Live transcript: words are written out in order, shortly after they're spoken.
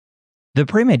The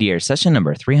Pre-Med Year, session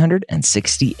number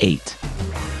 368.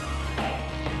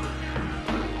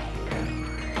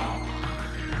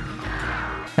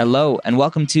 Hello, and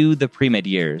welcome to the Pre-Med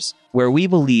Years, where we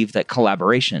believe that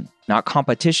collaboration, not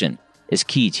competition, is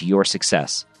key to your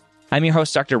success. I'm your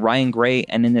host, Dr. Ryan Gray,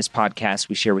 and in this podcast,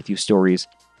 we share with you stories,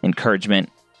 encouragement,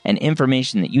 and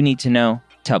information that you need to know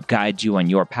to help guide you on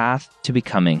your path to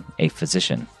becoming a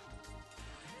physician.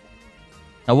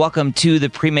 Now, welcome to the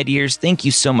Pre-Med Years. Thank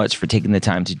you so much for taking the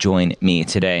time to join me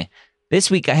today. This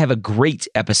week, I have a great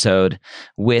episode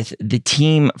with the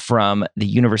team from the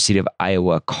University of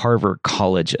Iowa Carver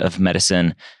College of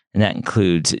Medicine, and that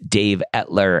includes Dave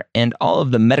Etler and all of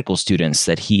the medical students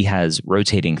that he has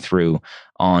rotating through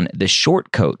on the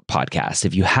Shortcoat podcast.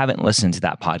 If you haven't listened to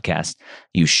that podcast,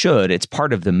 you should. It's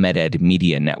part of the MedEd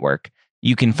Media Network.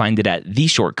 You can find it at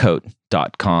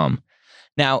theshortcoat.com.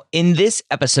 Now, in this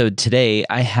episode today,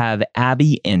 I have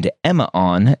Abby and Emma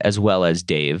on, as well as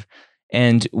Dave,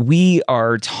 and we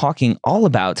are talking all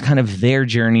about kind of their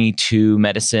journey to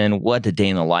medicine, what a day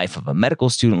in the life of a medical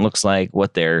student looks like,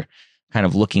 what they're kind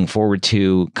of looking forward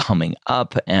to coming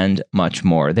up, and much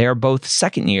more. They are both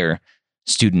second-year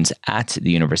students at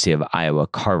the University of Iowa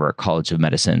Carver College of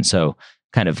Medicine, so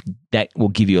kind of that will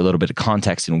give you a little bit of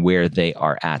context in where they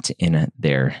are at in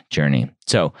their journey.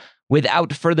 So,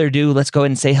 without further ado, let's go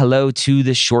ahead and say hello to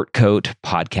the Shortcoat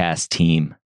podcast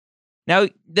team. Now,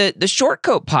 the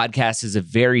Shortcoat podcast is a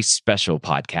very special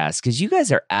podcast because you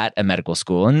guys are at a medical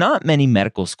school, and not many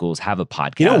medical schools have a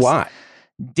podcast. You know why?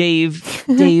 Dave,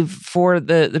 for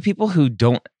the people who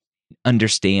don't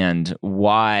understand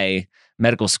why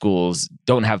medical schools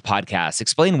don't have podcasts,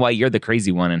 explain why you're the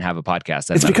crazy one and have a podcast.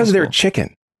 It's because they're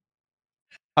chicken.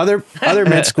 Other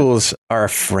med schools are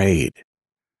afraid.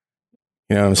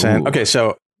 You know what I'm saying? Ooh. Okay,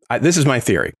 so this is my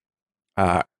theory.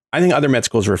 I think other med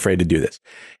schools are afraid to do this.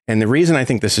 And the reason I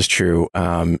think this is true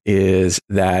is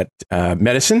that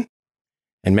medicine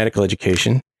and medical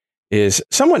education is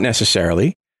somewhat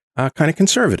necessarily kind of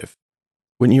conservative.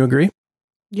 Wouldn't you agree?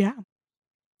 Yeah.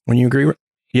 Wouldn't you agree?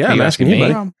 Yeah, Are I'm you asking asking you,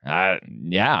 me? buddy.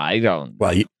 Yeah, I don't.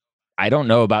 Well, I don't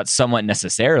know about somewhat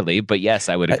necessarily, but yes,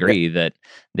 I would agree that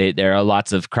there are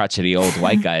lots of crotchety old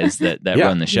white guys that Yeah.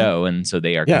 run the show, and so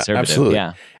they are Yeah, conservative. absolutely.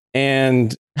 Yeah,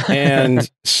 and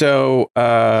so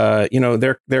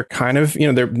they're kind of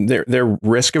they're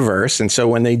risk averse, and so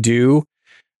when they do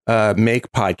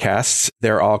make podcasts,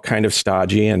 they're all kind of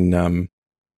stodgy, and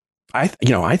I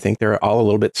think they're all a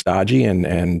little bit stodgy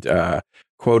and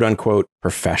quote unquote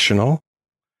professional,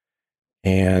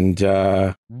 and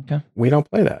okay. we don't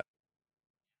play that.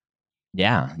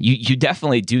 Yeah, you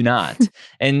definitely do not.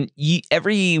 And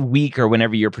every week or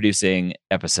whenever you're producing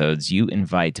episodes, you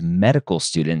invite medical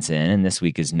students in, and this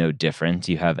week is no different.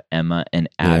 You have Emma and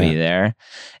Abby there.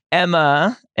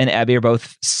 Emma and Abby are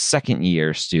both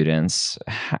second-year students.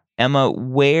 Emma,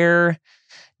 where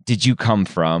did you come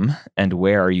from, and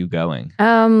where are you going?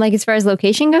 Like as far as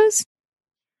location goes?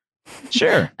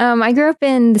 Sure. I grew up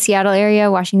in the Seattle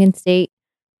area, Washington State.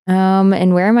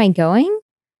 And where am I going?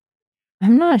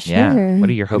 I'm not sure. Yeah.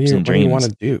 What are your hopes and dreams? What do you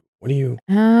want to do? What do you?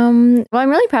 Well, I'm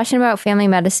really passionate about family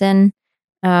medicine.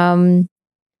 So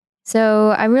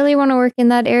I really want to work in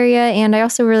that area, and I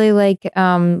also really like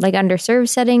underserved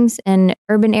settings and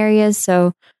urban areas.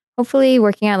 So hopefully,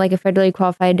 working at like a federally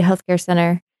qualified healthcare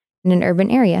center in an urban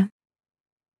area.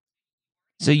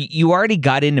 So you already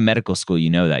got into medical school. You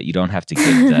know that. You don't have to give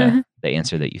the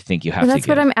answer that you think you have to give. That's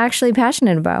what I'm actually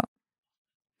passionate about.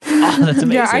 Oh, that's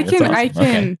amazing. Yeah, I That's awesome.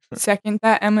 can second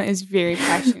that. Emma is very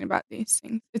passionate about these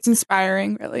things. It's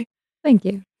inspiring, really. Thank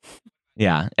you.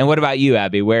 Yeah. And what about you,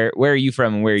 Abby? Where are you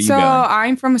from and where are you going?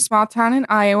 I'm from a small town in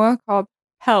Iowa called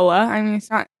Pella. I mean, it's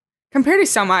not, compared to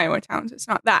some Iowa towns, it's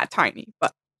not that tiny,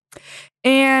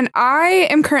 and I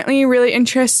am currently really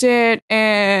interested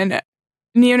in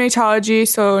neonatology,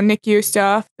 so NICU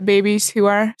stuff, the babies who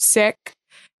are sick,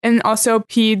 and also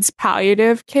peds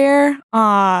palliative care.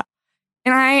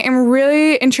 And I am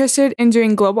really interested in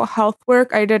doing global health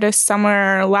work. I did a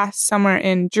summer last summer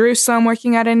in Jerusalem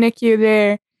working at a NICU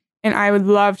there, and I would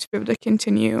love to be able to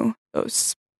continue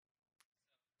those.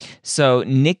 So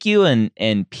NICU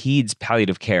and peds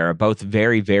palliative care are both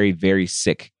very, very, very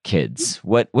sick kids.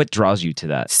 What draws you to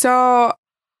that? So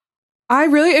I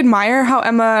really admire how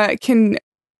Emma can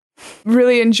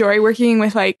really enjoy working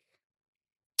with like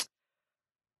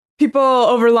people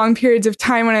over long periods of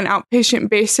time on an outpatient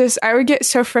basis. I would get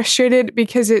so frustrated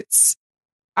because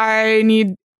I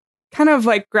need kind of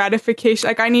like gratification.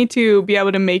 Like I need to be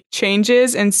able to make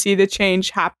changes and see the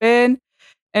change happen.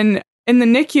 And in the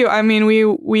NICU, I mean,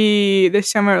 we this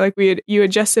summer, like you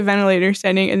adjust the ventilator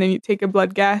setting and then you take a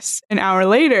blood gas an hour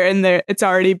later and it's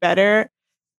already better.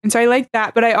 And so I like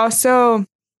that. But I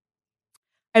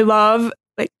love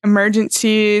like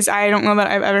emergencies. I don't know that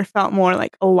I've ever felt more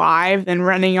like alive than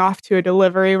running off to a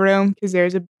delivery room because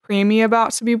there's a preemie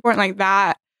about to be born. Like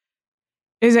that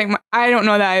is like, I don't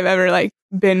know that I've ever like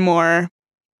been more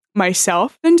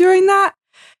myself than doing that.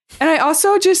 And I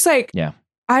also just like, Yeah.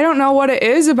 I don't know what it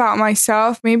is about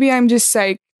myself. Maybe I'm just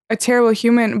like a terrible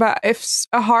human, but if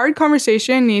a hard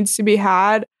conversation needs to be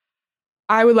had,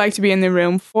 I would like to be in the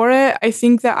room for it. I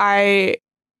think that I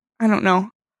don't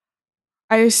know.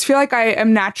 I just feel like I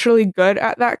am naturally good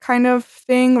at that kind of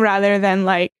thing rather than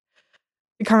like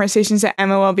the conversations that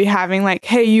Emma will be having, like,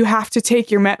 hey, you have to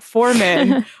take your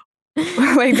metformin.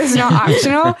 Like, that's not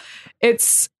optional.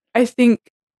 I think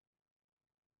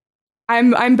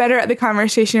I'm better at the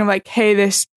conversation of like, hey,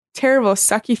 this terrible,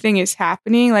 sucky thing is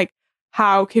happening. Like,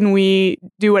 how can we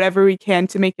do whatever we can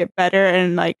to make it better?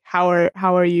 And like, how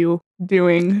are you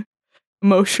doing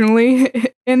emotionally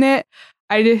in it?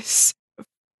 I just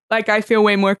like, I feel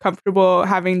way more comfortable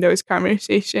having those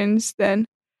conversations than.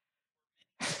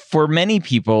 For many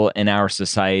people in our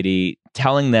society,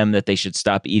 telling them that they should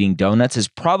stop eating donuts is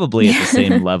probably at the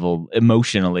same level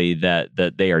emotionally that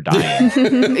they are dying.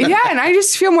 Yeah, and I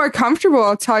just feel more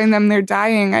comfortable telling them they're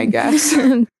dying, I guess.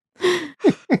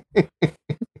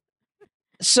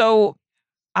 So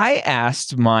I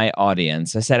asked my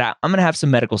audience, I said, I'm going to have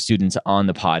some medical students on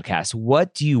the podcast.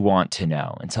 What do you want to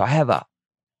know? And so I have a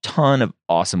ton of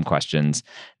awesome questions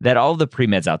that all the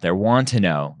pre-meds out there want to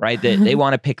know, right? That they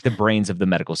want to pick the brains of the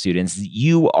medical students.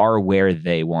 You are where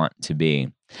they want to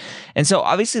be. And so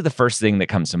obviously the first thing that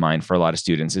comes to mind for a lot of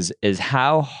students is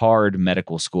how hard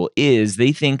medical school is.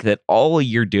 They think that all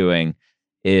you're doing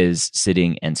is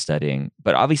sitting and studying.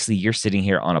 But obviously you're sitting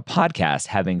here on a podcast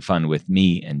having fun with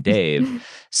me and Dave.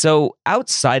 So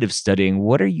outside of studying,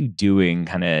 what are you doing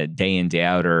kind of day in, day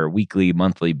out or weekly,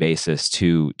 monthly basis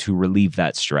to relieve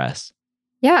that stress?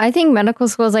 Yeah, I think medical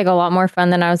school is like a lot more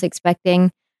fun than I was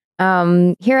expecting.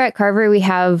 Here at Carver, we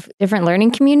have different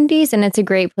learning communities, and it's a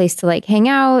great place to like hang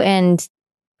out and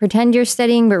pretend you're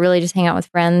studying, but really just hang out with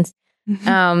friends.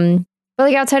 But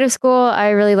like outside of school, I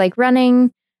really like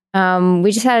running.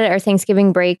 We just had our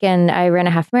Thanksgiving break and I ran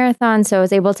a half marathon. So I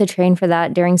was able to train for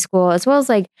that during school, as well as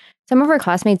like some of our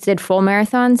classmates did full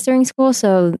marathons during school.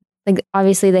 So like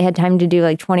obviously they had time to do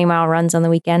like 20-mile runs on the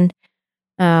weekend.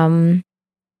 I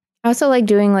also like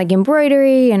doing like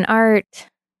embroidery and art.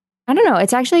 I don't know.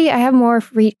 It's actually,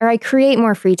 I create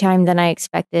more free time than I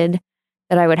expected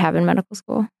that I would have in medical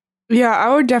school. Yeah,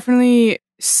 I would definitely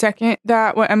second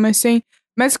that, what Emma's saying.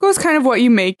 Med school is kind of what you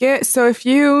make it. So if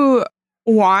you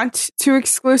want to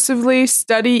exclusively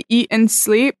study, eat, and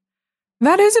sleep,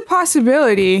 that is a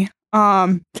possibility.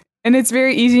 And it's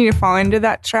very easy to fall into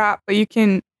that trap, but you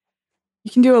can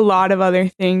do a lot of other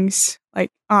things. Like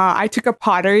I took a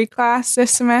pottery class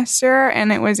this semester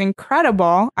and it was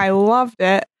incredible. I loved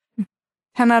it.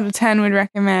 10 out of 10 would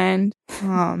recommend.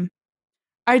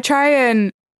 I try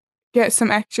and get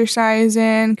some exercise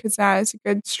in because that is a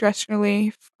good stress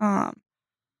relief. I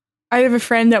have a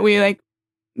friend that we like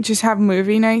just have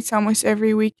movie nights almost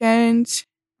every weekend.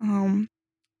 Gosh,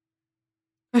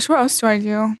 what else do I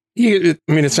do?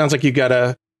 It sounds like you got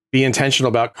to be intentional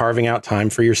about carving out time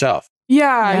for yourself.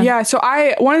 Yeah. So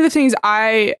one of the things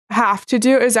I have to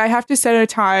do is I have to set a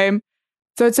time.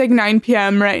 So it's like 9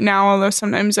 p.m. right now, although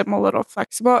sometimes I'm a little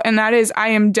flexible. And that is, I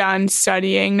am done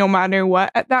studying no matter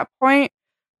what at that point,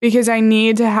 because I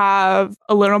need to have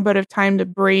a little bit of time to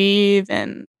breathe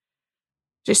and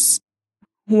just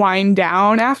wind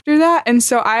down after that. And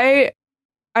so I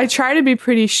try to be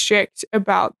pretty strict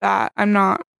about that.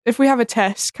 If we have a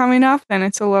test coming up, then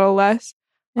it's a little less.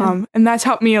 Yeah. And that's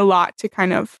helped me a lot to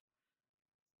kind of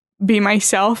be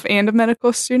myself and a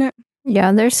medical student.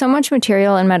 Yeah, there's so much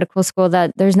material in medical school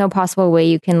that there's no possible way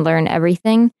you can learn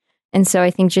everything. And so I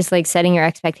think just like setting your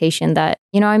expectation that,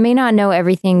 I may not know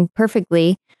everything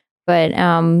perfectly, but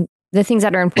the things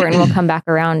that are important will come back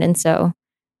around. And so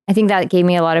I think that gave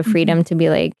me a lot of freedom to be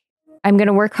like, I'm going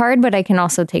to work hard, but I can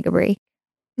also take a break.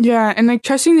 Yeah. And like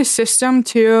trusting the system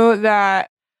too, that,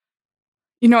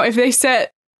 if they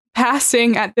set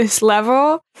passing at this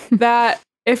level, that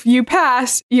if you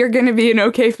pass, you're going to be an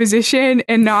okay physician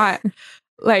and not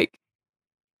like,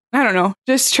 I don't know,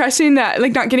 just trusting that,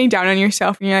 like not getting down on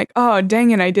yourself and you're like, oh, dang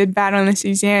it, I did bad on this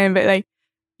exam, but like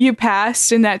you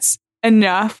passed and that's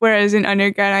enough. Whereas in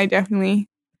undergrad, I definitely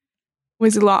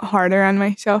was a lot harder on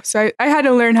myself. So I had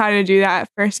to learn how to do that at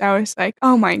first. I was like,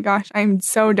 oh my gosh, I'm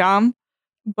so dumb.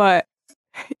 But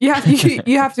you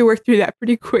have to work through that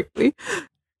pretty quickly.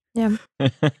 Yeah.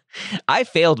 I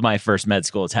failed my first med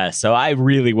school test, so I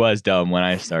really was dumb when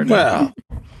I started. Well,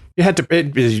 you had to.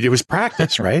 It was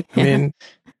practice, right? I mean,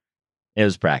 it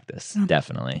was practice,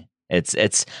 definitely.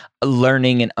 It's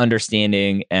learning and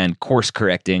understanding and course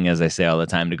correcting, as I say all the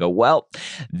time, to go, well,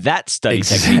 that study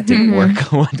technique didn't work.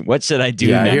 What should I do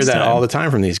next I hear that time? all the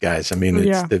time from these guys. I mean,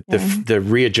 it's the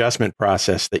readjustment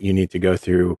process that you need to go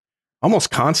through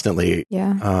almost constantly.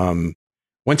 Yeah.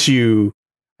 Once you,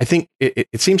 I think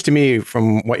it seems to me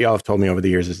from what y'all have told me over the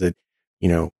years is that,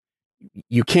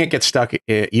 you can't get stuck.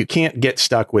 You can't get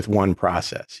stuck with one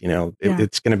process.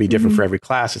 It's going to be different for every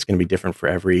class. It's going to be different for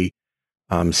every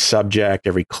subject,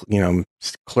 every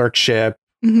clerkship,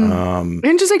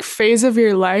 and just like phase of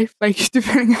your life, like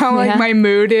depending how like my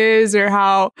mood is or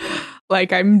how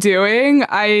like I'm doing.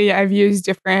 I've used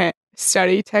different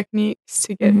study techniques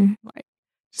to get like,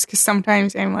 just because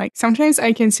sometimes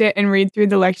I can sit and read through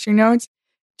the lecture notes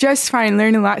just fine,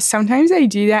 learn a lot. Sometimes I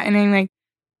do that and I'm like,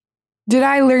 did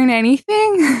I learn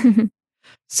anything?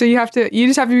 So you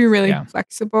just have to be really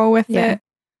flexible with it.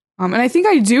 And I think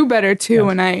I do better too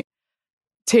when I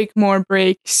take more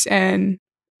breaks and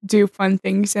do fun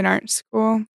things that aren't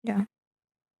school. Yeah.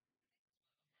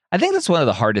 I think that's one of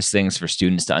the hardest things for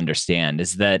students to understand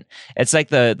is that it's like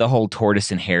the whole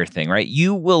tortoise and hare thing, right?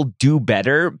 You will do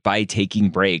better by taking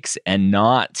breaks and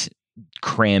not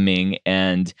cramming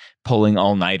and pulling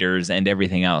all-nighters and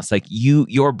everything else. Like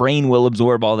your brain will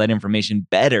absorb all that information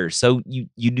better. So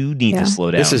you do need to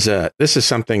slow down. This is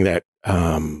something that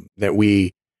that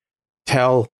we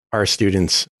tell our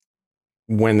students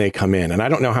when they come in. And I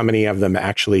don't know how many of them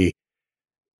actually,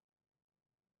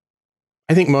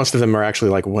 I think most of them are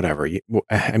actually like, whatever.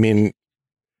 I mean,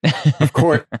 of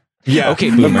course. Yeah. Okay,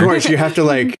 boomer. Of course you have to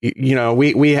like,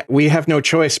 we have no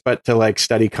choice but to like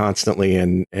study constantly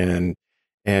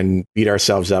and beat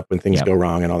ourselves up when things go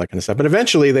wrong and all that kind of stuff. But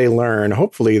eventually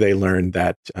hopefully they learn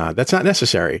that that's not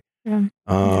necessary. Yeah.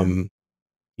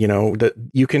 That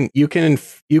you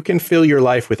can fill your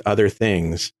life with other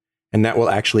things and that will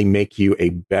actually make you a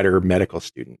better medical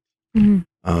student.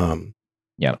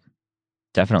 Yeah,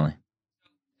 definitely.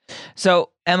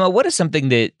 So, Emma, what is something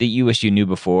that you wish you knew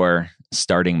before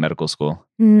starting medical school?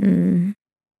 I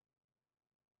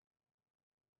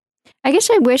guess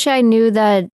I wish I knew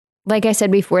that, like I said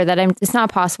before, that it's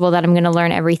not possible that I'm going to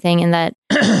learn everything and that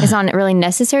it's not really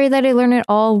necessary that I learn it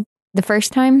all the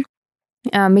first time.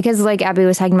 Because like Abby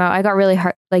was talking about, I got really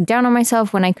hard, like down on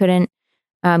myself when I couldn't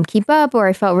keep up or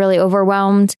I felt really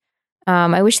overwhelmed.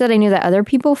 I wish that I knew that other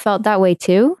people felt that way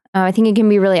too. I think it can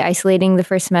be really isolating the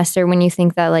first semester when you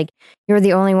think that like you're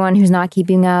the only one who's not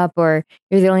keeping up or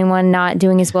you're the only one not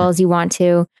doing as well as you want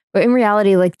to. But in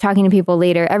reality, like talking to people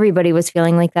later, everybody was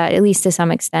feeling like that, at least to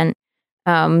some extent.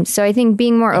 So I think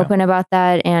being more open about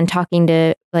that and talking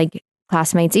to like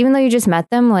classmates, even though you just met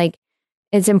them, like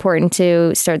it's important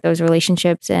to start those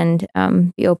relationships and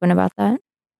be open about that.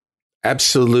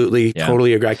 Absolutely.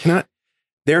 Totally agree.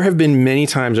 There have been many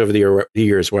times over the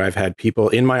years where I've had people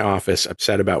in my office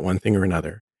upset about one thing or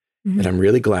another. And I'm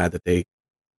really glad that they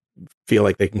feel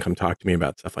like they can come talk to me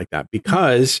about stuff like that,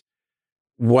 because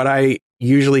what I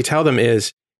usually tell them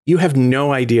is you have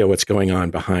no idea what's going on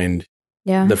behind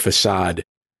the facade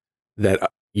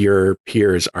that your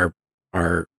peers are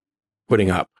putting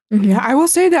up. Yeah, I will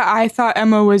say that I thought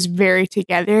Emma was very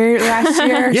together last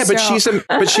year. Yeah, but she's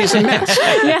a mess.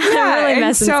 Really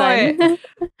mess inside.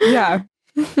 Yeah.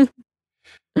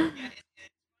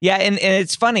 Yeah, and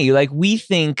it's funny, like we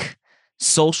think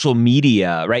social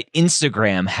media, right?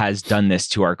 Instagram has done this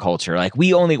to our culture. Like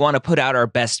we only want to put out our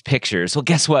best pictures. Well,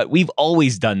 guess what? We've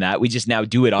always done that. We just now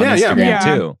do it on Instagram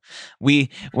too.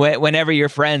 Whenever your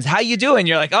friends, how you doing?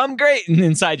 You're like, I'm great. And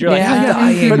inside you're like, I'm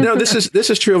dying. But no, this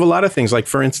is true of a lot of things. Like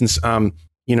for instance,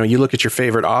 you look at your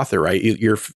favorite author, right?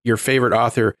 Your favorite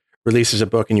author releases a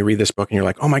book and you read this book and you're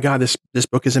like, oh my God, this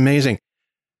book is amazing.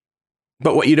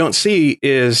 But what you don't see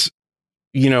is,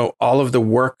 all of the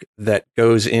work that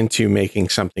goes into making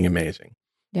something amazing.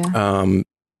 Yeah.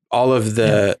 All of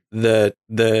the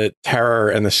terror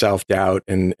and the self-doubt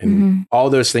and all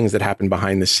those things that happen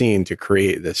behind the scene to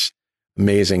create this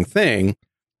amazing thing.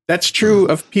 That's true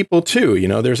of people too.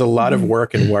 There's a lot of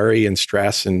work and worry and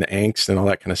stress and angst and all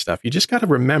that kind of stuff. You just got to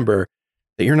remember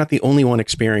that you're not the only one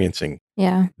experiencing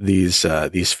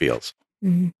these feels.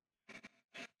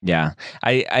 Yeah.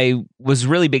 I was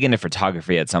really big into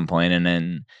photography at some point, and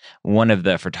then one of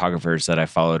the photographers that I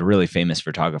followed, really famous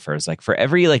photographers, like for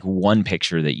every like one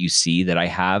picture that you see that I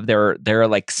have, there are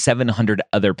like 700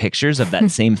 other pictures of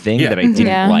that same thing that I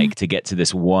didn't like to get to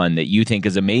this one that you think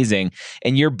is amazing,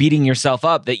 and you're beating yourself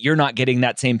up that you're not getting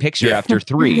that same picture after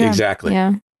 3. Exactly.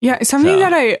 Yeah, something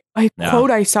that I quote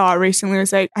I saw recently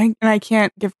was like, I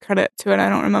can't give credit to it. I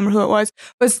don't remember who it was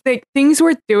like things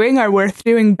worth doing are worth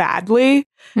doing badly,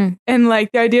 and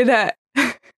like the idea that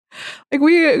like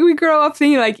we grow up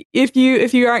thinking like if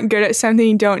you aren't good at something,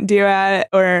 you don't do it,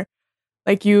 or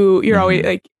like you're always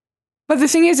like. But the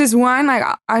thing is one, like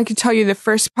I could tell you the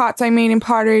first pots I made in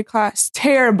pottery class,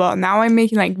 terrible. Now I'm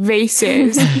making like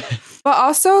vases, but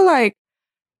also like.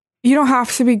 You don't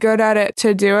have to be good at it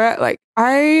to do it. Like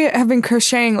I have been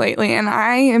crocheting lately and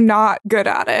I am not good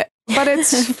at it, but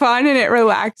it's fun and it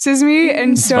relaxes me.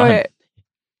 And so it,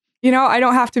 I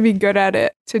don't have to be good at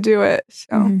it to do it.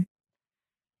 So.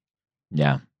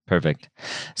 Yeah, perfect.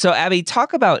 So Abby,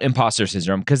 talk about imposter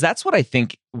syndrome, because that's what I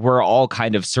think we're all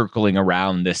kind of circling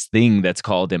around, this thing that's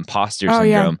called imposter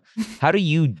syndrome. Yeah. How do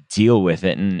you deal with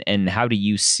it, and how do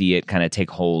you see it kind of take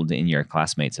hold in your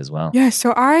classmates as well? Yeah,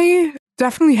 so I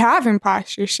definitely have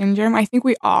imposter syndrome. I think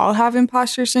we all have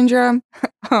imposter syndrome.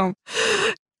 But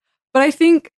I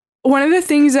think one of the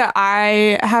things that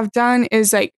I have done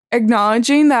is like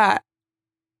acknowledging that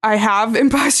I have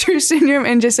imposter syndrome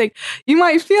and just like, you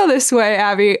might feel this way,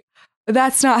 Abby, but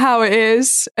that's not how it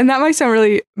is. And that might sound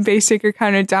really basic or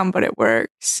kind of dumb, but it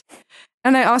works.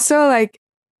 And I also like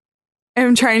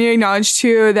am trying to acknowledge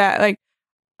too that like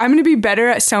I'm going to be better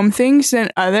at some things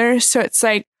than others. So it's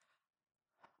like,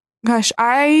 gosh,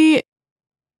 I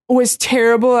was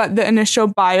terrible at the initial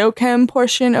biochem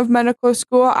portion of medical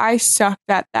school. I sucked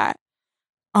at that.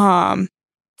 I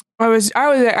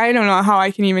don't know how I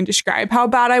can even describe how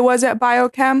bad I was at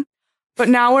biochem, but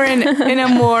now we're in a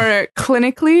more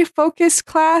clinically focused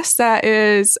class that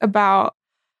is about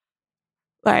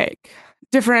like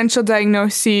differential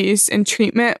diagnoses and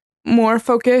treatment, more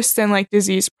focused than like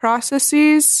disease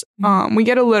processes. We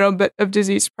get a little bit of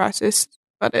disease process,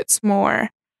 but it's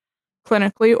more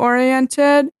clinically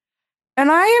oriented,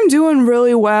 and I am doing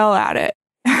really well at it.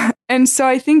 And so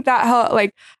I think that helped.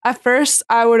 Like at first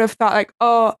I would have thought like,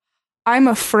 oh, I'm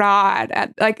a fraud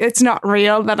at like, it's not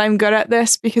real that I'm good at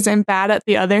this because I'm bad at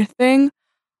the other thing.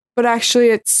 But actually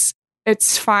it's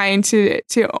fine to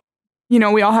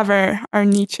we all have our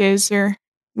niches, or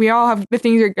we all have the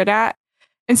things we're good at.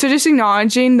 And so just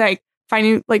acknowledging, like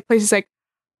finding like places like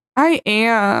I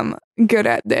am good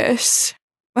at this.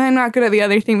 I'm not good at the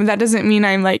other thing, but that doesn't mean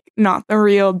I'm like not the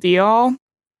real deal.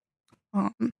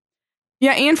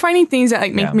 And finding things that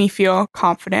like make me feel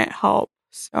confident help.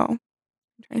 So I'm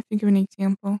trying to think of an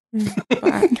example.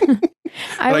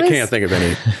 I can't think of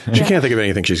any. She can't think of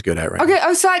anything she's good at right now.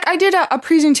 Okay, so like I did a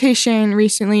presentation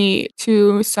recently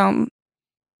to some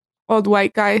old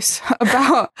white guys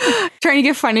about trying to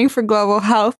get funding for global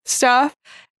health stuff,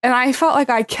 and I felt like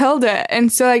I killed it.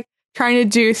 And so like trying to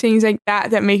do things like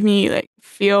that make me like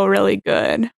feel really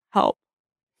good help.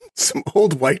 Some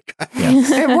old white guy.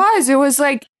 It was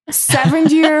like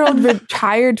 70-year-old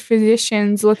retired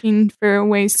physicians looking for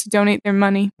ways to donate their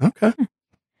money. Okay.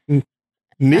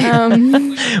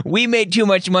 Neat. We made too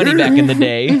much money back in the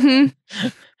day.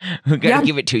 We gotta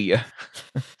give it to you.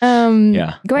 Going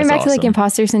back to like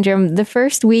imposter syndrome, the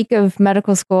first week of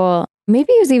medical school,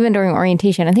 maybe it was even during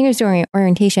orientation. I think it was during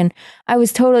orientation. I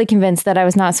was totally convinced that I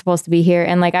was not supposed to be here,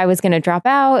 and like I was going to drop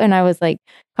out, and I was like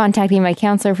contacting my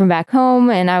counselor from back home,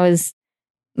 and I was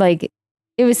like,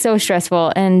 it was so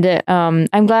stressful. And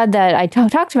I'm glad that I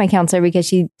talked to my counselor because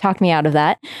she talked me out of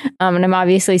that. And I'm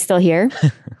obviously still here.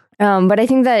 But I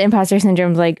think that imposter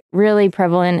syndrome is like really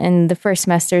prevalent in the first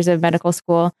semesters of medical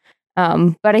school.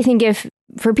 But I think if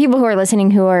for people who are listening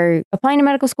who are applying to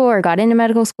medical school or got into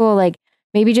medical school, like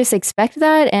maybe just expect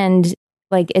that, and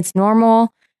like it's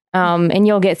normal, and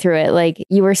you'll get through it. Like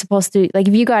you were supposed to, like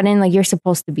if you got in, like you're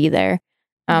supposed to be there.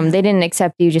 They didn't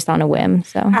accept you just on a whim.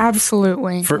 So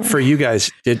absolutely. For you guys,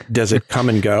 does it come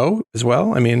and go as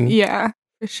well? I mean, yeah.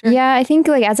 For sure. Yeah, I think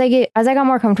like as I got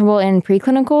more comfortable in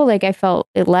preclinical, like I felt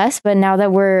it less. But now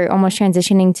that we're almost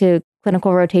transitioning to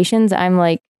clinical rotations, I'm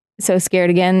like so scared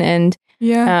again. And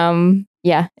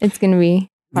it's gonna be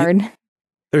hard.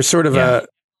 There's sort of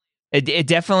It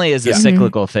definitely is a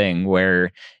cyclical thing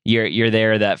where you're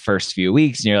there that first few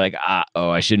weeks and you're like,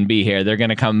 I shouldn't be here. They're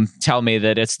gonna come tell me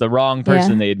that it's the wrong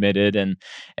person they admitted, and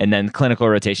then clinical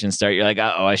rotations start. You're like,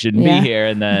 I shouldn't be here,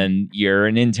 and then you're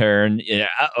an intern.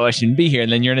 I shouldn't be here, and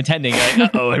then you're an attending. You're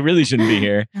like, I really shouldn't be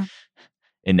here.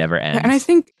 It never ends. And I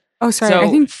think Oh, sorry. So- I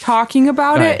think talking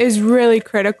about Go it ahead. is really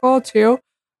critical too,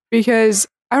 because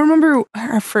I remember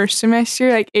our first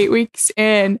semester, like 8 weeks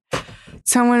in,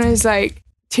 someone was like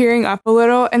tearing up a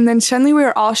little, and then suddenly we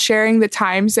were all sharing the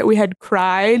times that we had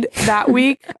cried that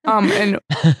week. And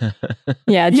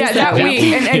Yeah, just that that week.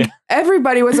 week. And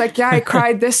everybody was like, yeah, I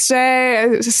cried this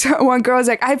day. So one girl was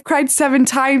like, I've cried 7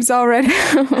 times already.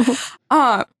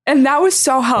 And that was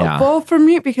so helpful for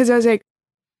me because I was like,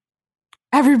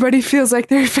 everybody feels like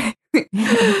they're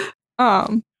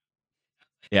failing.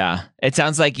 Yeah, it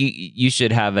sounds like you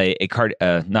should have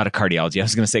not a cardiology. I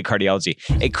was going to say cardiology,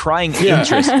 a crying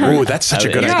interest group. Oh, that's such a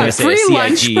good I was idea. gonna say free a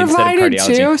lunch CIG instead of provided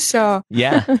cardiology. too. So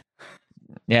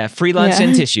Yeah, free lunch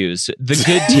and tissues. The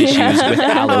good tissues with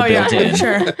aloe built in.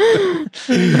 sure.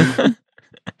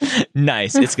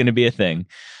 Nice. It's going to be a thing.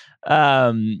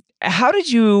 How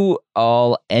did you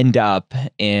all end up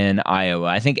in Iowa?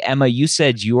 I think, Emma, you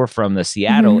said you were from the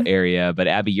Seattle area, but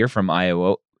Abby, you're from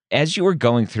Iowa. As you were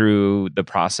going through the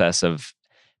process of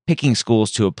picking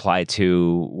schools to apply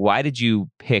to, why did you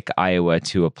pick Iowa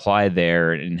to apply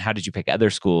there? And how did you pick other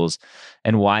schools?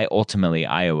 And why ultimately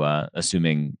Iowa,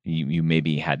 assuming you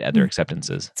maybe had other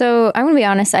acceptances? So I'm going to be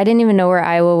honest, I didn't even know where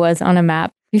Iowa was on a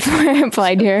map before I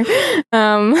applied here.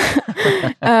 And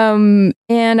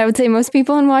I would say most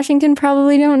people in Washington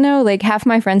probably don't know. Like half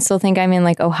my friends still think I'm in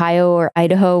like Ohio or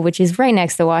Idaho, which is right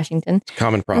next to Washington. It's a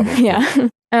common problem. Yeah.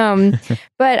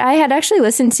 But I had actually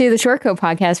listened to the Shortco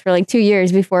podcast for like 2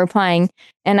 years before applying.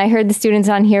 And I heard the students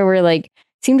on here were like,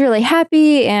 seemed really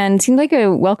happy and seemed like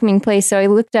a welcoming place. So I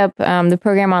looked up the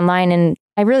program online and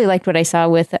I really liked what I saw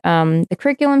with the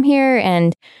curriculum here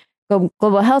and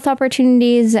global health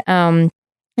opportunities.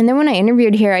 And then when I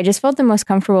interviewed here, I just felt the most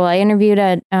comfortable. I interviewed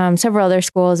at several other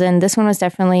schools, and this one was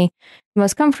definitely the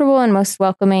most comfortable and most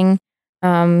welcoming.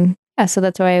 So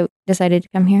that's why I decided to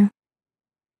come here.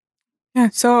 Yeah.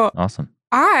 So Awesome.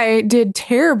 I did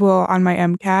terrible on my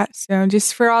MCAT. So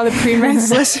just for all the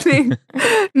pre-meds listening,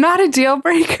 not a deal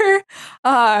breaker.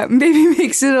 Maybe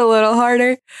makes it a little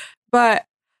harder. But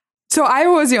so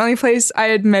Iowa was the only place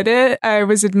I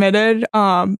was admitted.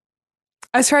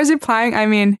 As far as applying, I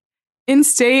mean,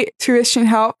 in-state tuition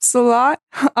helps a lot.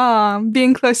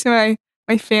 Being close to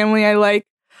my family, I like.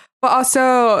 But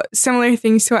also similar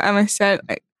things to what Emma said.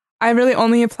 I really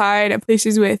only applied at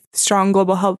places with strong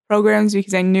global health programs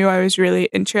because I knew I was really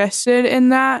interested in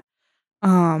that.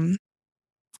 And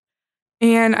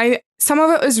some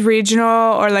of it was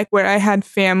regional or like where I had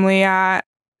family at.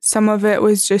 Some of it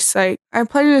was just like I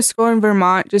applied to a school in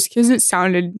Vermont just because it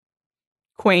sounded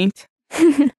quaint.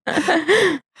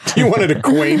 You wanted a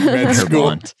quaint med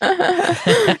school. Vermont.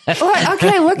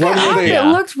 Okay, look it What were up. they It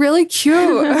at? looked really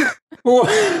cute.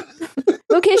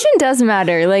 Location does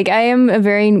matter. Like I am a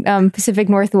very Pacific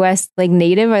Northwest like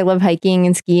native. I love hiking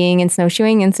and skiing and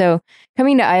snowshoeing. And so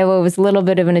coming to Iowa was a little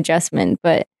bit of an adjustment,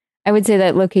 but I would say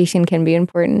that location can be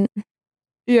important.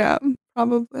 Yeah,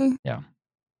 probably. Yeah.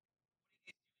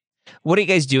 What are you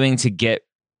guys doing to get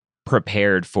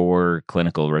prepared for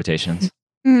clinical rotations?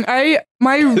 My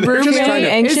They're just roommate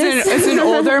kinda is an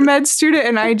older med student,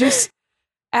 and I just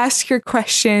ask her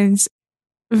questions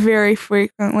very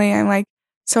frequently. I'm like,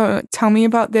 so tell me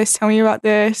about this. Tell me about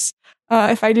this.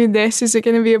 If I do this, is it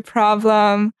going to be a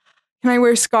problem? Can I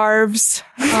wear scarves?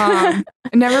 I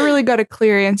never really got a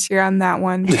clear answer on that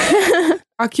one.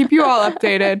 I'll keep you all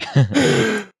updated.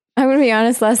 I'm going to be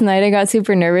honest, last night I got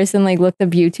super nervous and like looked up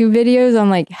YouTube videos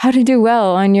on like how to do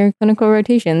well on your clinical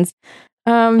rotations.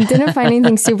 Didn't find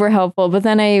anything super helpful, but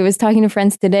then I was talking to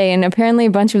friends today and apparently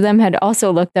a bunch of them had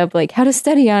also looked up like how to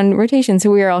study on rotation.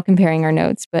 So we were all comparing our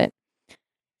notes, but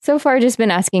so far just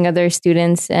been asking other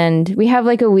students and we have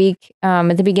like a week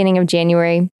at the beginning of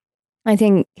January. I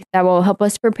think that will help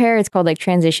us prepare. It's called like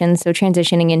transition. So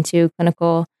transitioning into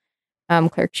clinical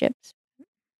clerkships.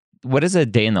 What does a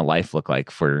day in the life look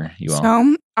like for you all?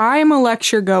 So I'm a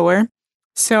lecture goer.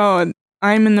 So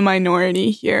I'm in the minority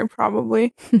here,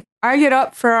 probably. I get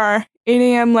up for our 8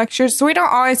 a.m. lectures. So we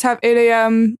don't always have 8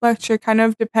 a.m. lecture, kind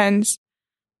of depends.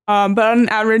 But on an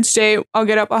average day, I'll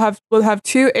get up, we'll have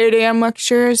 2 8 a.m.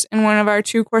 lectures in one of our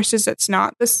 2 courses that's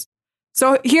not this.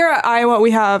 So here at Iowa,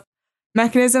 we have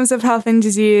mechanisms of health and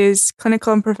disease,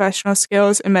 clinical and professional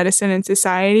skills, and medicine and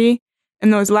society.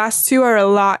 And those last 2 are a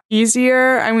lot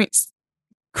easier. I mean,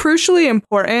 crucially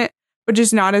important, but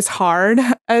just not as hard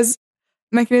as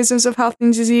mechanisms of health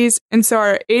and disease. And so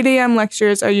our 8 a.m.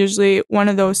 lectures are usually one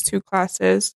of those 2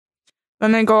 classes.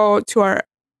 Then I go to our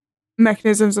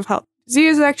mechanisms of health and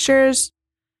disease lectures,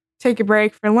 take a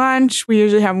break for lunch. We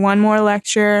usually have one more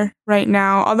lecture right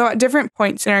now, although at different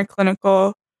points in our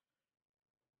clinical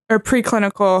or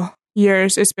preclinical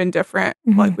years, it's been different.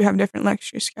 Mhm. Like we have different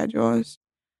lecture schedules.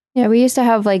 Yeah, we used to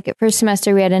have like first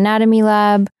semester we had anatomy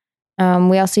lab.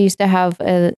 We also used to have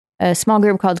a small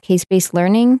group called case-based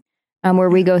learning, where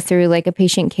we go through like a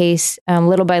patient case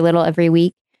little by little every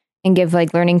week and give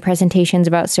like learning presentations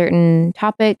about certain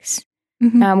topics.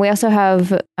 Mhm. We also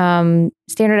have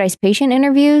standardized patient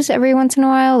interviews every once in a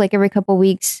while, like every couple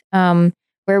weeks,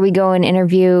 where we go and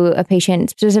interview a patient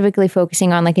specifically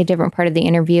focusing on like a different part of the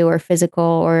interview or physical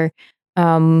or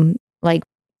like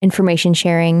information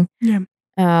sharing. Yeah.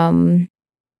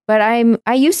 But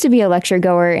I used to be a lecture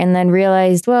goer and then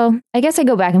realized, well, I guess I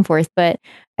go back and forth, but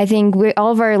I think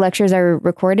all of our lectures are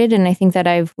recorded. And I think that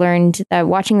I've learned that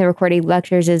watching the recorded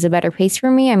lectures is a better pace for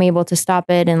me. I'm able to stop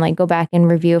it and like go back and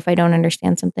review if I don't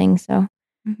understand something. So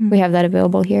we have that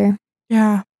available here.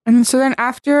 Yeah. And so then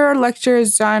after our lecture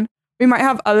is done, we might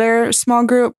have other small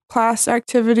group class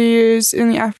activities in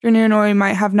the afternoon, or we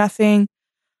might have nothing.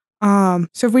 So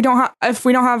if we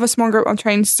don't have a small group, I'll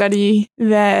try and study.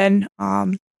 Then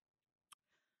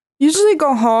usually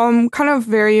go home kind of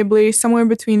variably, somewhere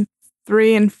between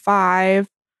 3 and 5.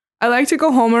 I like to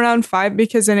go home around 5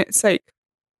 because then it's like,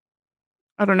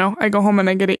 I don't know, I go home and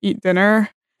I get to eat dinner.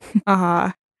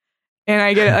 And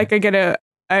I get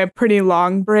a pretty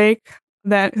long break.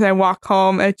 Then I walk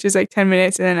home, it's just like 10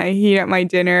 minutes, and then I heat up my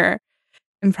dinner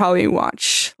and probably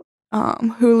watch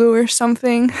Hulu or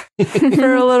something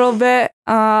for a little bit.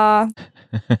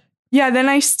 Yeah, then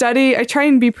I study. I try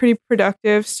and be pretty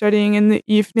productive studying in the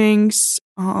evenings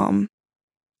till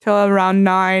around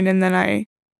 9, and then I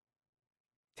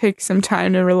take some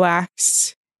time to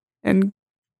relax and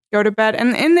go to bed.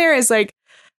 And in there is like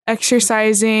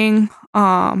exercising.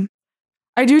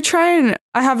 I do try, and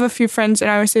I have a few friends,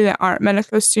 and I would say that aren't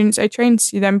medical students. I try and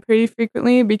see them pretty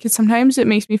frequently because sometimes it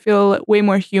makes me feel way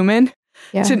more human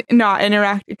to not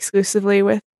interact exclusively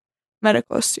with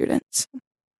medical students.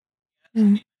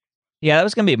 Yeah, that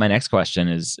was going to be my next question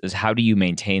is how do you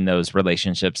maintain those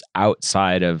relationships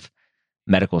outside of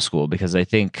medical school? Because I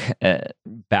think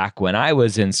back when I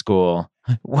was in school,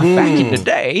 back in the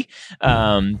day,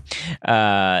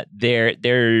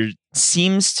 there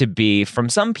seems to be from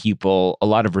some people a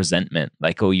lot of resentment,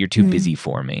 like, oh, you're too busy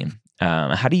for me.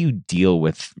 How do you deal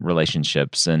with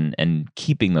relationships and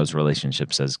keeping those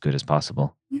relationships as good as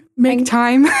possible? Make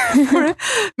time for it.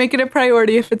 Make it a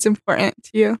priority if it's important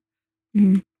to you.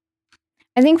 Mm-hmm.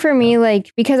 I think for me,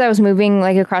 like, because I was moving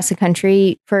like across the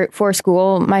country for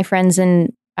school, my friends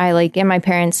and I, like, and my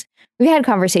parents, we had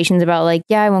conversations about like,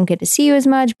 yeah, I won't get to see you as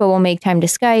much, but we'll make time to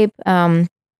Skype. And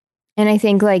I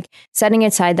think like setting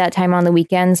aside that time on the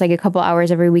weekends, like a couple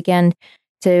hours every weekend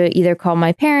to either call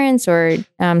my parents or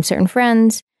certain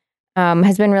friends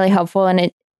has been really helpful. And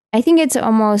I think it's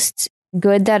almost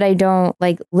good that I don't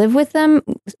like live with them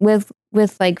with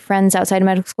like friends outside of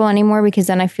medical school anymore, because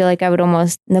then I feel like I would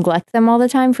almost neglect them all the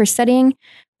time for studying.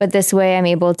 But this way I'm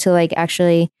able to like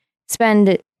actually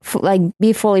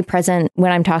be fully present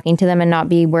when I'm talking to them and not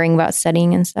be worrying about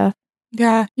studying and stuff.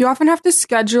 Yeah. You often have to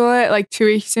schedule it like 2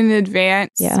 weeks in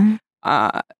advance. Yeah.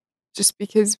 Just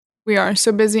because we are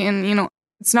so busy, and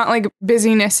it's not like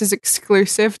busyness is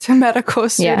exclusive to medical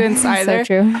students either.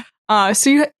 So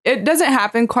true. It doesn't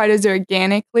happen quite as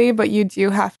organically, but you do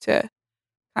have to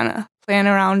kind of plan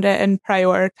around it and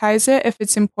prioritize it if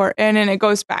it's important. And it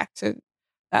goes back to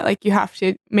that, like, you have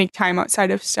to make time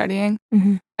outside of studying.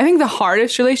 Mm-hmm. I think the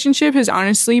hardest relationship has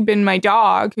honestly been my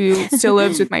dog, who still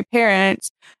lives with my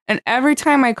parents. And every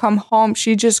time I come home,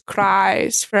 she just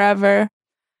cries forever,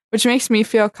 which makes me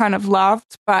feel kind of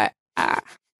loved, but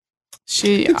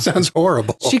it sounds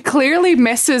horrible. She clearly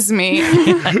misses me.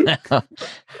 Bring her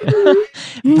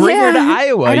to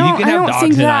Iowa. You can have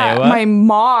dogs in Iowa. My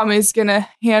mom is going to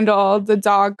handle the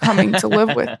dog coming to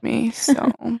live with me. So,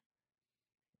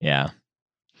 yeah,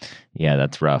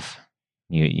 that's rough.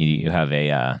 You have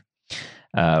a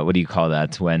what do you call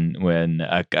that when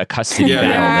a custody battle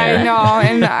there? I know,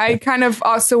 and I kind of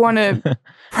also want to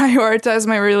prioritize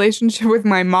my relationship with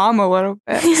my mom a little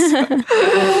bit. So.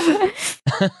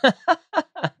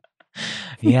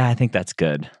 Yeah, I think that's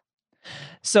good.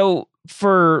 So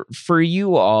for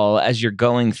you all, as you're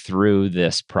going through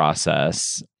this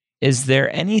process, is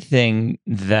there anything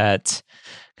that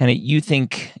kind of you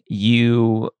think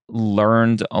you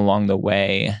learned along the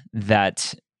way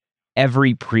that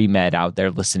every pre-med out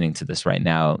there listening to this right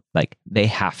now, like, they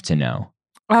have to know?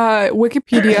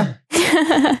 Wikipedia.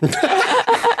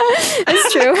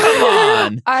 It's true. Come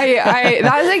on. That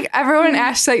was like, everyone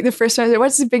asks like the first time,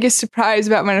 what's the biggest surprise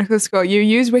about medical school? You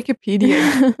use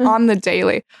Wikipedia on the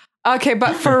daily. Okay,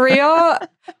 but for real,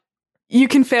 you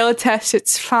can fail a test.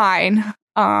 It's fine.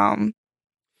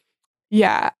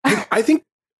 Yeah. I think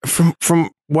from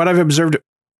what I've observed,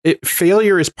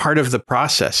 failure is part of the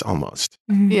process almost.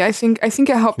 Yeah, I think it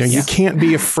helps. You can't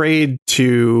be afraid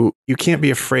to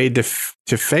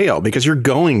fail because you're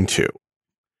going to.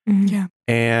 Yeah.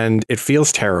 And it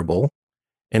feels terrible.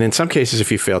 And in some cases,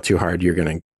 if you fail too hard, you're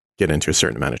going to get into a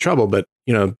certain amount of trouble. But,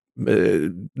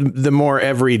 the more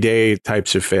everyday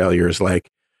types of failures, like,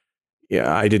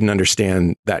 yeah, I didn't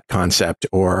understand that concept,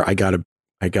 or I got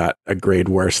a grade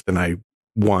worse than I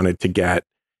wanted to get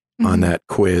on that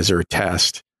quiz or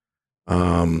test.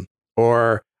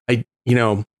 Or I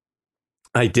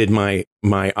did my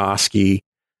OSCE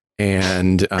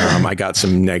and I got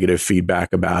some negative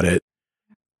feedback about it.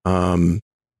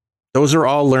 Those are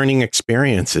all learning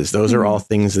experiences. Those are all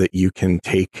things that you can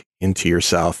take into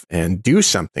yourself and do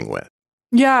something with.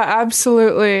 Yeah,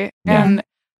 absolutely. Yeah. And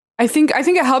I think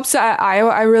it helps at Iowa.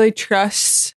 I really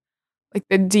trust like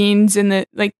the deans and the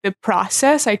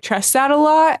process. I trust that a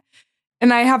lot.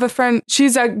 And I have a friend,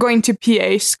 she's going to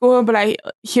PA school, but I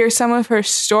hear some of her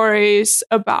stories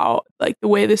about like the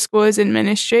way the school is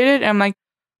administrated. And I'm like,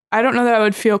 I don't know that I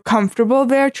would feel comfortable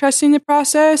there trusting the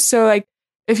process. So like,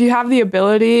 if you have the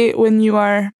ability when you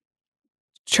are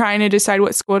trying to decide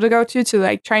what school to go to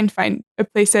like try and find a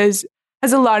place that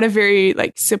has a lot of very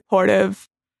like supportive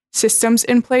systems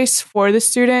in place for the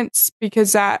students,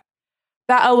 because that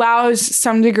allows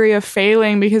some degree of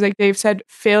failing, because like Dave said,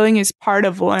 failing is part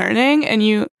of learning. And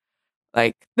you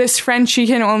like this friend, she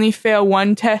can only fail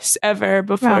one test ever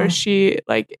before she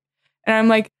like, and I'm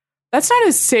like, that's not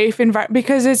a safe environment,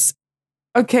 because it's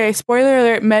okay, spoiler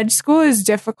alert, med school is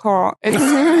difficult. It's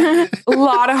a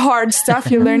lot of hard stuff.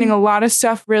 You're learning a lot of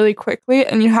stuff really quickly,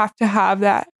 and you have to have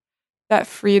that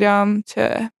freedom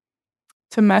to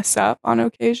mess up on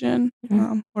occasion,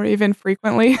 or even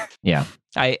frequently. Yeah.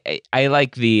 I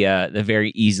like the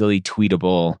very easily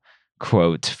tweetable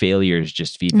quote, failure is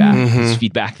just feedback. It's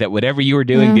feedback that whatever you were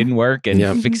doing didn't work,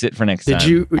 and fix it for next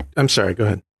time. I'm sorry, go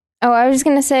ahead. Oh, I was just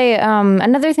going to say,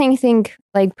 another thing I think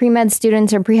like pre-med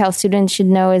students or pre-health students should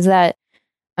know is that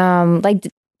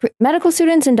medical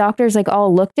students and doctors like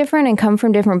all look different and come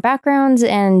from different backgrounds.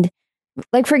 And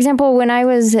like, for example, when I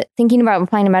was thinking about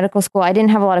applying to medical school, I didn't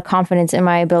have a lot of confidence in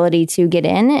my ability to get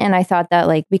in. And I thought that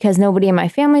like, because nobody in my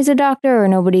family is a doctor or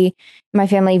nobody in my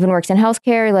family even works in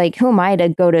healthcare, like who am I to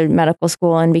go to medical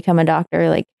school and become a doctor?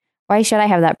 Like, why should I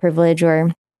have that privilege?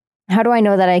 Or how do I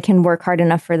know that I can work hard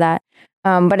enough for that?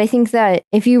 But I think that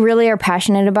if you really are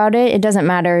passionate about it, it doesn't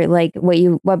matter like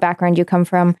what background you come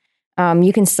from.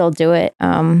 You can still do it.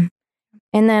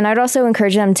 And then I'd also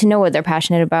encourage them to know what they're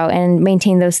passionate about and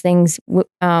maintain those things,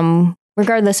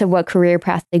 regardless of what career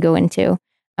path they go into,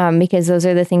 because those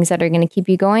are the things that are going to keep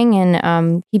you going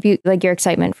and keep you like your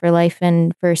excitement for life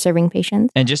and for serving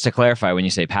patients. And just to clarify, when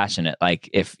you say passionate, like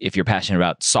if you're passionate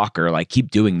about soccer, like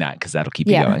keep doing that because that'll keep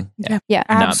you going. Yeah,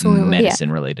 Not absolutely.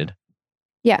 medicine related.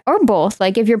 Yeah, or both.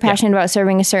 Like if you're passionate about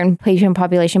serving a certain patient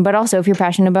population, but also if you're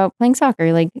passionate about playing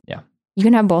soccer, like you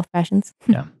can have both passions.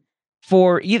 Yeah.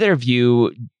 For either of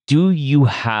you, do you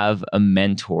have a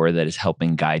mentor that is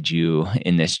helping guide you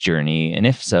in this journey? And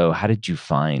if so, how did you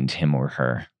find him or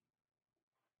her?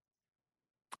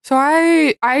 So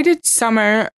I did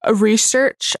summer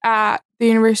research at the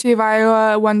University of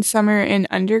Iowa one summer in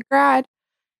undergrad,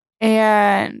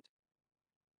 and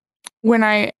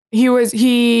when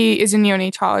he is a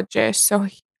neonatologist, so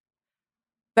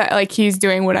that like he's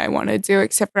doing what I want to do,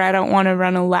 except for I don't want to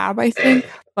run a lab, I think.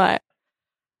 But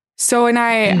so when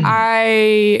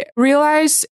I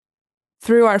realized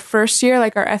through our first year,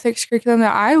 like our ethics curriculum,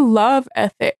 that I love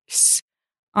ethics,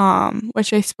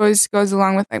 which I suppose goes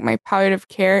along with like my palliative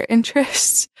care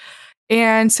interests.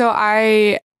 And so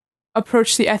I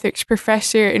approached the ethics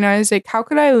professor and I was like, how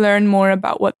could I learn more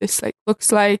about what this like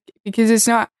looks like? Because it's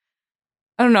not,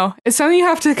 I don't know, it's something you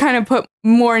have to kind of put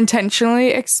more intentionally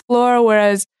explore.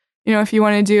 Whereas, if you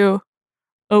want to do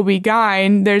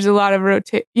OB-GYN, there's a lot of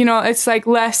it's like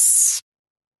less,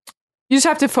 you just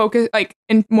have to focus like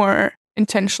and more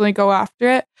intentionally go after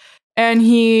it. And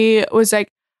he was like,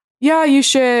 yeah, you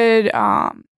should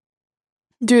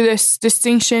do this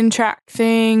distinction track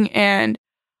thing and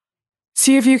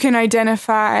see if you can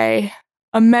identify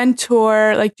a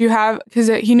mentor. Like, do you have, because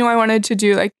he knew I wanted to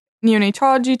do like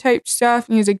neonatology type stuff.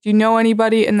 And he was like, do you know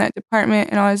anybody in that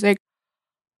department? And I was like,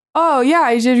 oh yeah,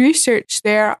 I did research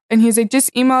there. And he's like,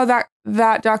 just email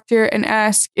that doctor and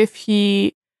ask if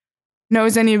he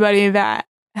knows anybody that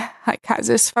like has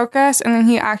this focus. And then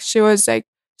he actually was like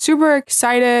super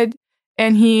excited,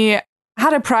 and he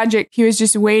had a project he was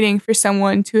just waiting for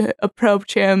someone to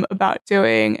approach him about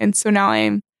doing. And so now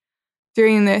I'm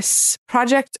doing this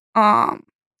project on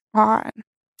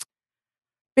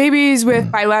babies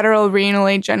with bilateral renal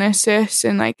agenesis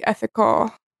and like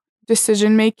ethical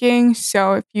decision making.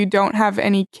 So if you don't have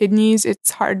any kidneys,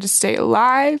 it's hard to stay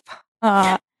alive.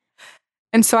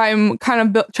 And so I'm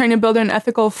kind of trying to build an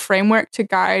ethical framework to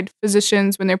guide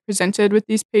physicians when they're presented with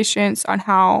these patients on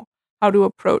how to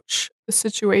approach the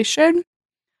situation.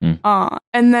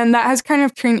 And then that has kind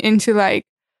of turned into like,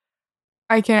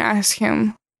 I can ask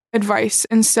him advice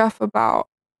and stuff about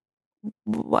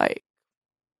like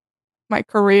my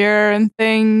career and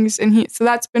things. And so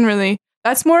that's been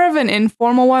that's more of an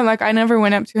informal one. Like I never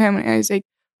went up to him and I was like,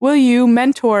 will you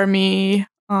mentor me?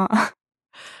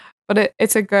 But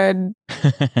it's a good.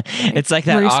 It's like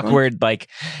that resource. awkward, like,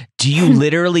 do you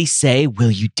literally say,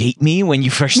 will you date me when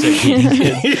you first start dating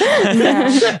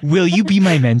kids? Will you be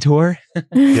my mentor?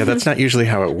 Yeah, that's not usually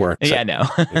how it works. Yeah, no.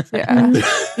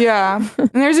 Yeah. And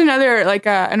there's another, like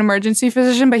an emergency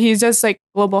physician, but he does like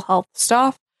global health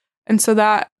stuff. And so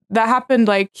that happened,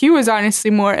 like, he was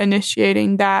honestly more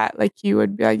initiating that. Like, he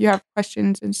would be like, you have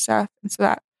questions and stuff. And so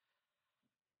that,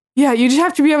 yeah, you just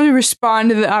have to be able to respond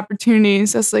to the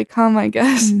opportunities as they come, I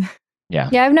guess. Yeah.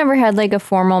 Yeah, I've never had like a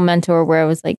formal mentor where I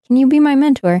was like, can you be my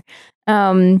mentor?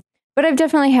 But I've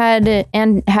definitely had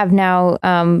and have now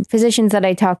physicians that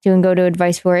I talk to and go to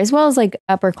advice for, as well as like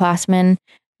upperclassmen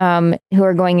who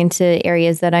are going into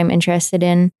areas that I'm interested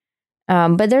in.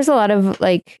 But there's a lot of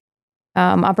like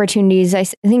opportunities. I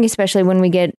think especially when we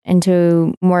get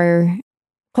into more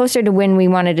closer to when we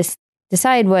want to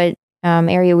decide what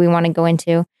area we want to go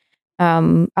into,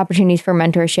 opportunities for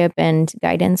mentorship and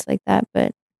guidance like that.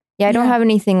 But yeah, I don't have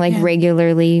anything like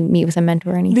regularly meet with a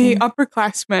mentor or anything. The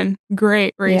upperclassmen,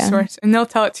 great resource. And they'll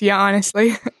tell it to you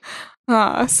honestly.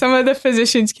 Some of the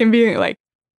physicians can be like,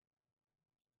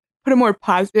 put a more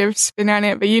positive spin on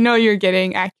it, but you know you're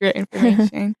getting accurate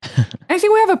information. I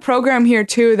think we have a program here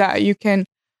too that you can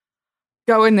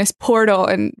go in this portal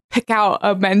and pick out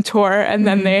a mentor, and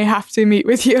then they have to meet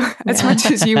with you as much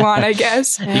as you want, I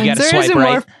guess. You got to swipe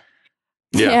right.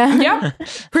 Yep,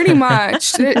 pretty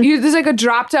much. There's like a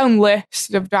drop-down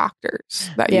list of doctors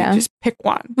that you just pick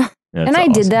one. And I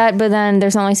did that, but then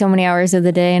there's only so many hours of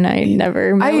the day, and I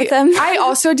never met with them. I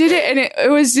also did it, and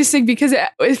it was just like, because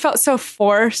it felt so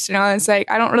forced, and I was like,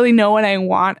 I don't really know what I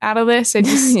want out of this. It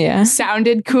just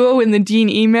sounded cool when the dean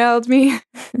emailed me.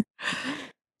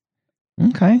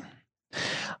 Okay.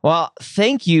 Well,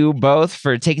 thank you both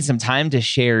for taking some time to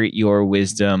share your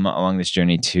wisdom along this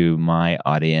journey to my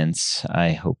audience.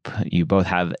 I hope you both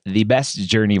have the best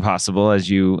journey possible as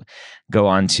you go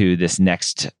on to this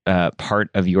next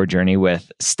part of your journey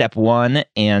with step 1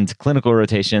 and clinical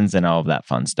rotations and all of that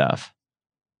fun stuff.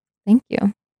 Thank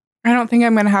you. I don't think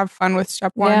I'm going to have fun with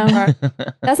step 1. Yeah.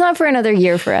 But that's not for another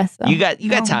year for us, though. You got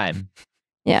time.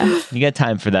 Yeah. You got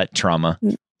time for that trauma.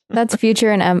 That's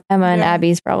Future and Emma and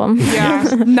Abby's problem.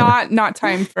 Yeah, not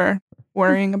time for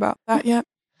worrying about that yet.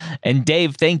 And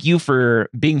Dave, thank you for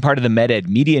being part of the MedEd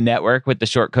Media Network with the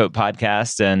Shortcoat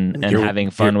podcast and having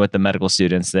fun with the medical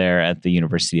students there at the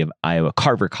University of Iowa,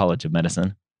 Carver College of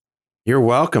Medicine. You're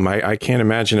welcome. I can't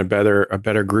imagine a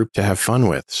better group to have fun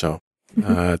with. So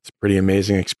it's a pretty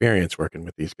amazing experience working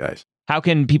with these guys. How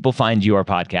can people find your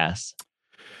podcast?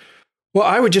 Well,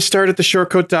 I would just start at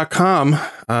theshortcoat.com.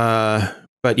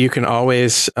 But you can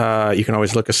always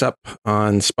look us up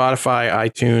on Spotify,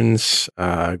 iTunes,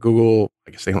 Google.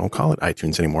 I guess they don't call it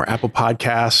iTunes anymore. Apple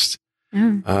Podcasts,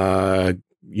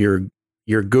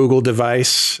 your Google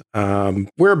device.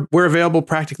 We're available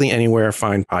practically anywhere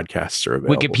fine podcasts are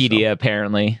available. Wikipedia,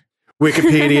 apparently.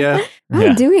 Wikipedia.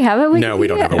 Do we have a Wikipedia? No, we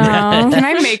don't have a Wikipedia. Can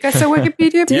I make us a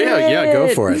Wikipedia page? Yeah,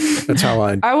 go for it. That's how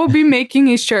I will be making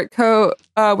a Shortcoat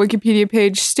Wikipedia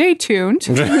page. Stay tuned.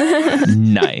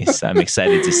 Nice. I'm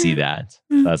excited to see that.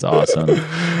 That's awesome.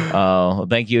 Well,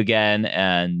 thank you again.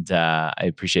 And I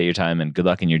appreciate your time and good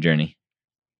luck in your journey.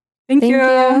 Thank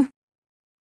you.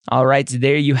 All right.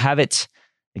 There you have it.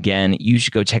 Again, you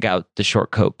should go check out the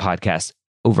Shortcoat podcast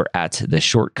over at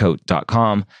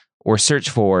theshortcoat.com. or search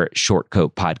for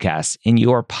Shortcoat Podcasts in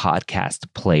your podcast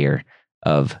player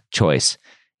of choice.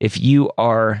 If you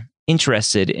are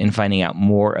interested in finding out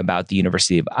more about the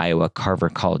University of Iowa Carver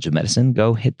College of Medicine,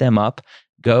 go hit them up.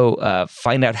 Go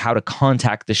find out how to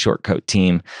contact the Shortcoat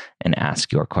team and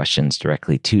ask your questions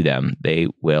directly to them. They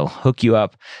will hook you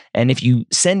up. And if you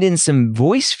send in some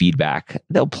voice feedback,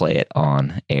 they'll play it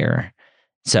on air.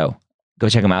 So go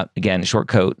check them out. Again,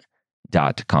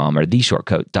 Shortcoat.com or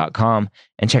theshortcoat.com,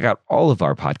 and check out all of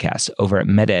our podcasts over at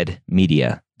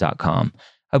mededmedia.com.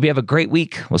 Hope you have a great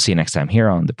week. We'll see you next time here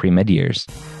on the Pre-Med Years.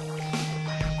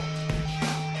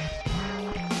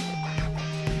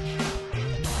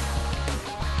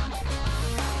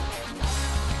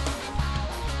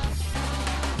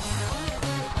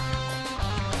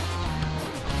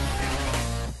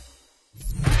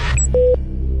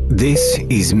 This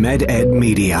is MedEd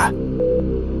Media.